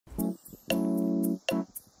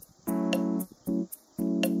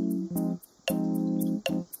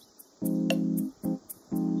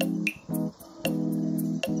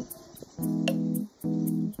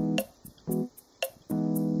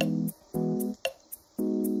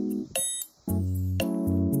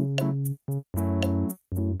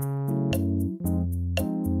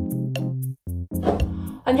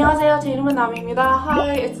안녕하세요. 제 이름은 나미입니다.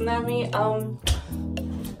 Hi, it's Nami.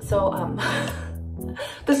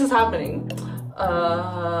 This is happening.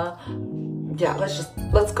 Yeah,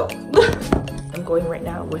 let's go. I'm going right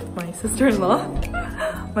now with my sister-in-law.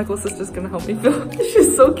 Michael's sister's gonna help me film.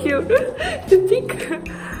 She's so cute. Peek.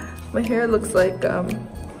 My hair looks like, kind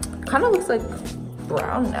of looks like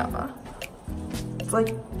brown now. It's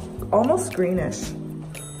like almost greenish.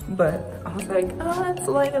 But I was like, it's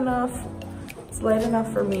light enough. It's light enough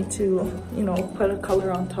for me to, you know, put a color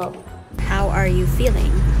on top. How are you feeling?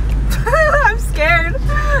 I'm scared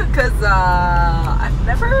because I've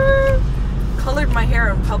never colored my hair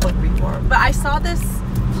in public before. But I saw this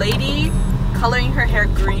lady coloring her hair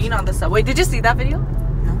green on the subway. Did you see that video?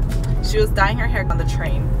 No. She was dyeing her hair on the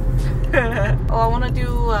train. Oh, I want to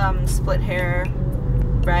do split hair,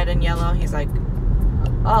 red and yellow. He's like,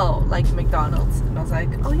 oh, like McDonald's. And I was like,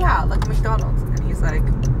 oh yeah, like McDonald's. And he's like,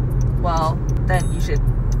 well, then you should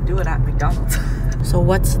do it at McDonald's. So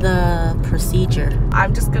what's the procedure?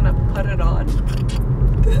 I'm just gonna put it on.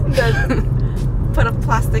 Then put a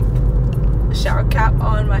plastic shower cap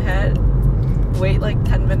on my head. Wait like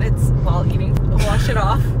 10 minutes while eating. Wash it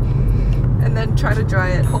off. And then try to dry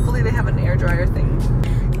it. Hopefully they have an air dryer thing.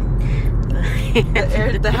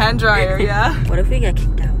 The hand dryer, yeah. What if we get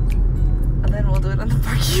kicked out? And then we'll do it on the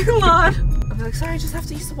parking lot. I'll be like, sorry, I just have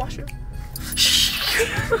to use the washroom.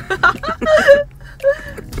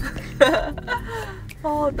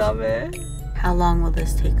 Oh, Nami. How long will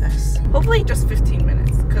this take us? Hopefully just 15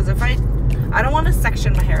 minutes. Because if I don't want to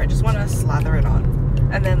section my hair. I just want to slather it on.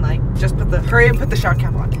 And then like just hurry and put the shower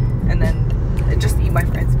cap on. And then just eat my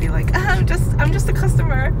friends. Be like, I'm just a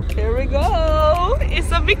customer. Here we go. It's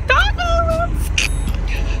a McDonald's.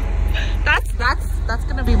 That's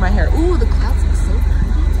gonna be my hair. Ooh, the clouds look so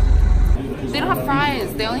pretty. They don't have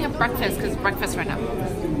fries. They only have breakfast because it's breakfast right now.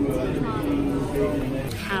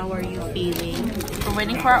 How are you feeling? We're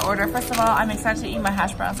waiting for our order. First of all, I'm excited to eat my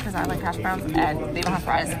hash browns because I like hash browns and they don't have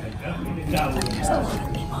fries. But there's a lot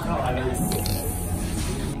of people.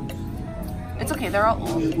 It's okay. They're all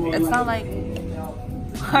old. It's not like,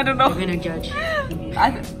 I don't know. They're gonna judge. Yeah,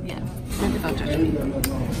 maybe they'll judge me.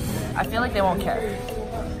 I feel like they won't care.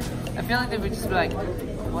 I feel like they would just be like,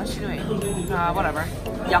 what's she doing? Whatever.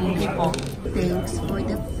 Young people. Thanks for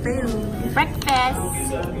the food. Breakfast.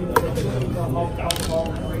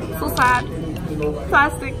 So sad.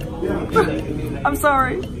 Plastic. I'm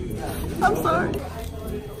sorry. I'm sorry.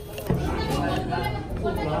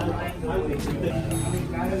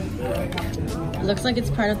 Looks like it's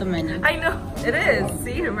part of the menu. I know. It is.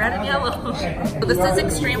 See? Red and yellow. So this is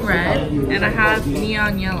extreme red and I have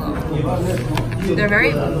neon yellow. They're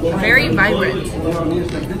very, very vibrant.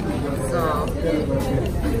 So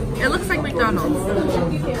it looks like McDonald's.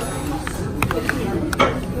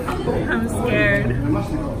 I'm scared.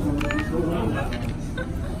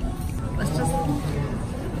 Let's just.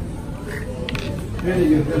 Do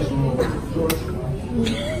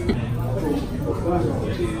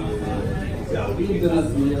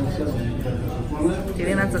you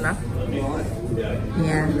think that's enough?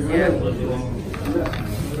 Yeah.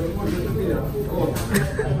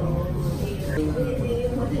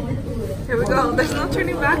 Here we go. There's no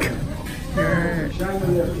turning back.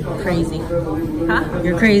 You're crazy. Huh?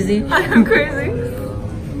 You're crazy. I'm crazy.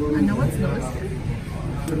 I know what's noticed.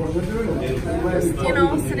 Just, you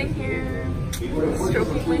know, sitting here,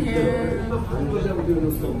 stroking my hair.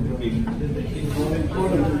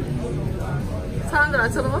 사람들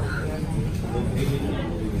안 쳐다봐?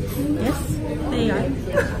 Yes, they are.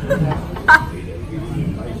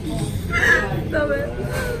 Stop it.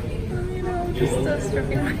 You know, just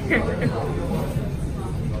stroking my hair.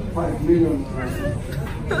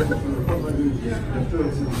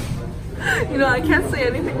 You know, I can't see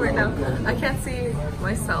anything right now. I can't see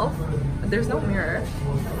myself. There's no mirror.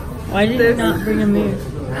 Why did you not bring a mirror?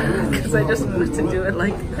 Because I just wanted to do it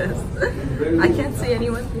like this. I can't see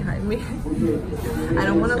anyone behind me. I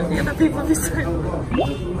don't want to look at the people beside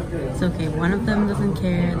me. It's okay. One of them doesn't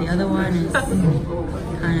care. The other one is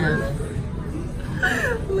kind of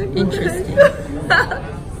interesting.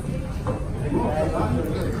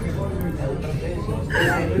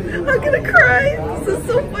 I'm gonna cry. This is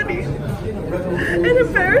so funny and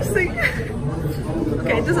embarrassing.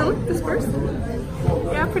 Okay, does it look dispersed?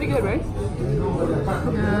 Yeah, pretty good, right?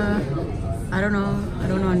 I don't know. I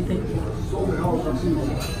don't know anything.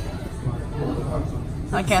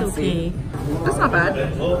 I can't see. That's not bad.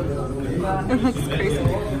 It looks crazy.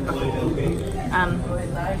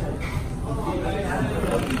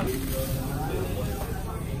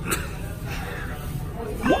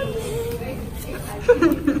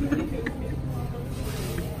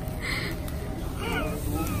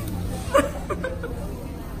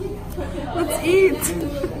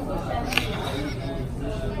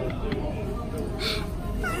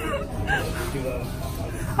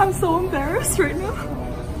 I'm so embarrassed right now.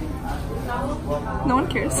 No one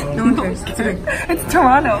cares. No one cares. It's okay. It's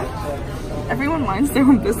Toronto. Everyone minds their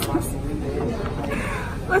own business.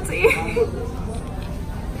 Let's eat.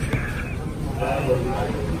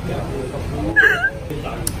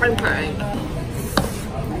 I'm crying.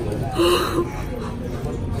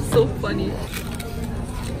 So funny.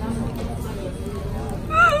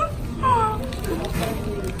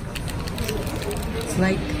 It's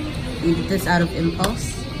like you did this out of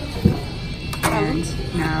impulse, and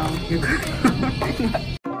now you're crying.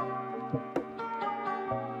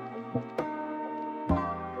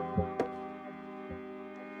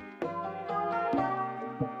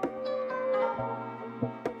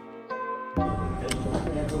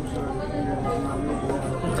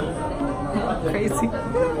 Crazy.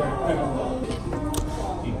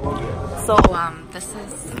 So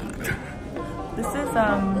this is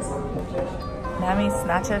Nami's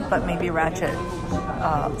Snatch It but maybe Ratchet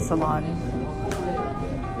salon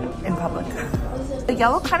in public. The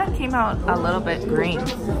yellow kind of came out a little bit green.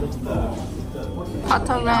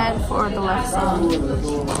 Pata red for the left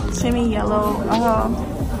side. Shimmy yellow.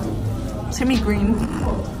 Shimmy green.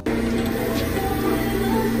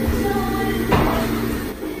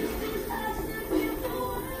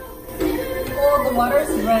 Oh, the water's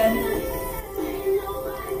red.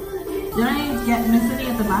 Did I get Mississippi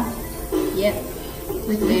at the back? Yep.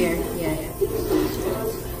 Like there. Yeah.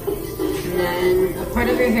 And then a part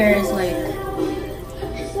of your hair is like.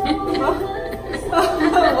 What?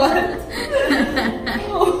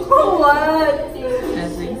 What?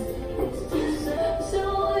 Nothing.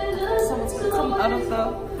 Someone's gonna come out of the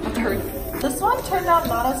dirt. This one turned out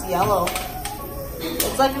not as yellow.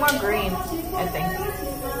 It's like more green, I think.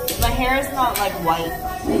 My hair is not like white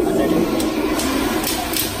underneath.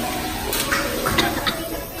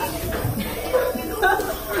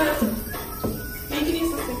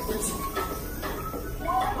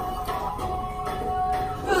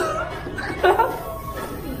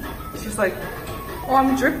 She's like, oh,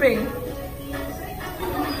 I'm dripping.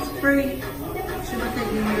 Spray. She looked at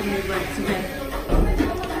you and made like today.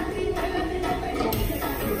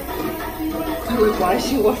 Like, why is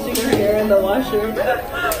she washing her hair in the washroom?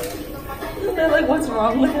 They're like, what's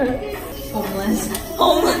wrong with her? Homeless.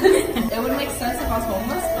 Homeless. It would make sense if I was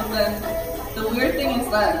homeless, but then the weird thing is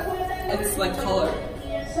that it's like color.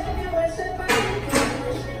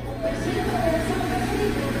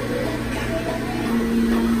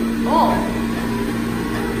 Oh,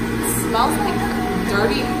 it smells like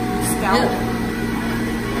dirty scalp.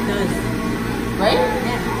 It does. Right?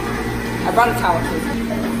 Yeah. I brought a towel too.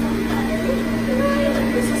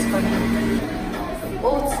 This is funny.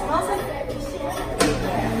 Oh, it smells like...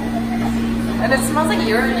 And it smells like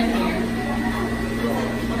urine in here.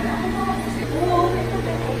 Oh,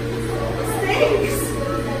 it stinks!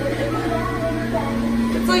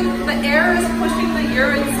 It's like the air is pushing the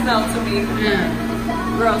urine smell to me. Yeah.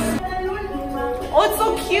 Gross. Oh, it's so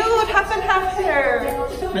cute! Half and half hair!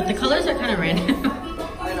 But the colors are kind of random.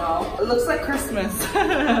 I know. It looks like Christmas.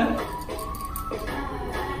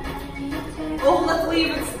 Oh, let's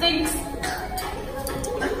leave. It stinks.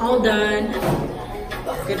 All done.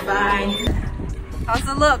 Goodbye. How's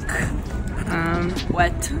it look?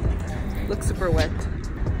 Wet. Looks super wet.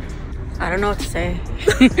 I don't know what to say.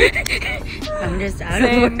 I'm just out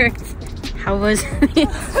of words. How was the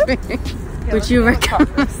experience? Would you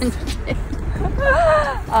recommend it?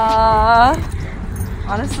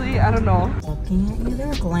 Honestly, I don't know. Looking at you,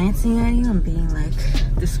 they're glancing at you and being like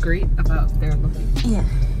discreet about their looking. Yeah.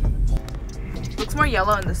 Looks more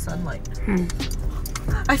yellow in the sunlight.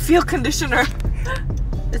 I feel conditioner.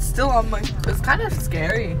 It's still on my... It's kind of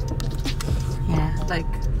scary. Yeah. Like,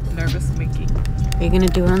 nervous Mickey. Are you gonna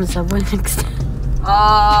do it on the subway next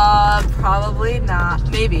time? Probably not.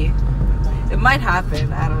 Maybe. It might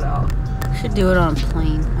happen. I don't know. Should do it on a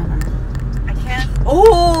plane. I don't know. I can't.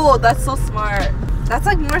 Oh, that's so smart. That's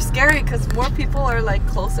like more scary because more people are like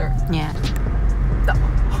closer. Yeah.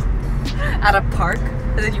 At a park,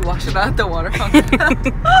 and then you wash it out at the water fountain.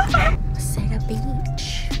 Wasega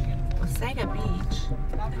Beach. Wasega Beach.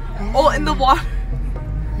 Oh, in the water.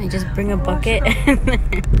 I just bring a bucket.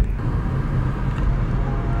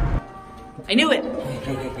 I knew it.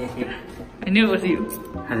 I knew it was you.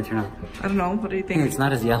 How did it turn out? I don't know. What do you think? Hey, it's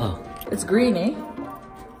not as yellow. It's green, eh?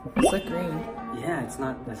 It's like green. Yeah, it's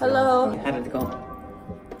not as Hello. yellow. How did it go?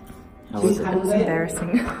 It was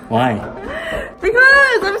embarrassing. Why?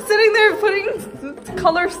 Because I'm sitting there putting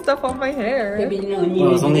color stuff on my hair. Well,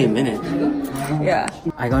 it was only a minute. Yeah.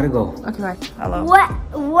 I gotta go. Okay, bye. Hello.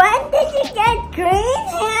 When did you get green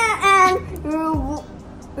hair and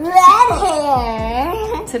red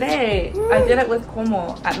hair? today. I did it with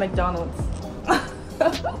Como at McDonald's.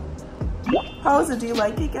 How is it? Do you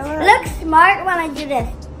like it, Galahad? Look smart when I do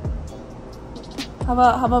this. How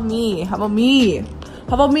about me? How about me?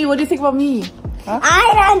 How about me? What do you think about me? Huh?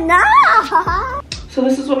 I don't know. So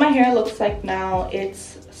this is what my hair looks like now.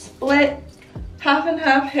 It's split, half and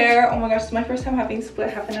half hair. Oh my gosh, it's my first time having split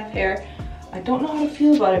half and half hair. I don't know how to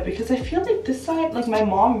feel about it because I feel like this side, like my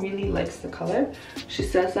mom really likes the color. She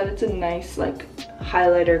says that it's a nice like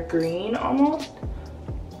highlighter green almost.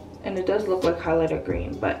 And it does look like highlighter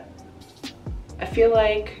green, but I feel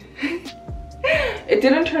like it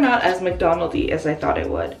didn't turn out as McDonald's-y as I thought it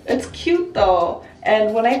would. It's cute though.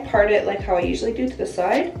 And when I part it like how I usually do to the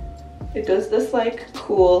side, it does this like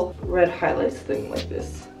cool red highlights thing like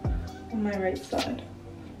this on my right side.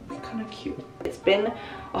 It's kind of cute. It's been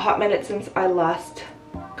a hot minute since I last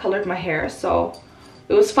colored my hair, so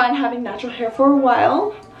it was fun having natural hair for a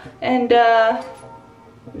while. And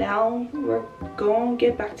now we're going to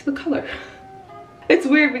get back to the color. It's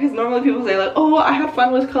weird because normally people say like, oh, I had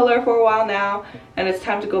fun with color for a while now and it's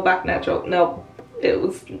time to go back natural. No, it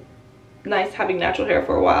was nice having natural hair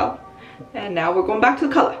for a while and now we're going back to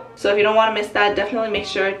the color. So if you don't want to miss that, definitely make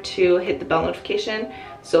sure to hit the bell notification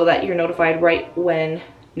so that you're notified right when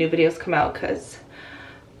new videos come out, because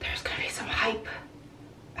there's gonna be some hype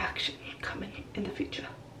action coming in the future.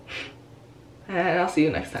 And I'll see you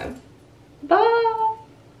next time. Bye.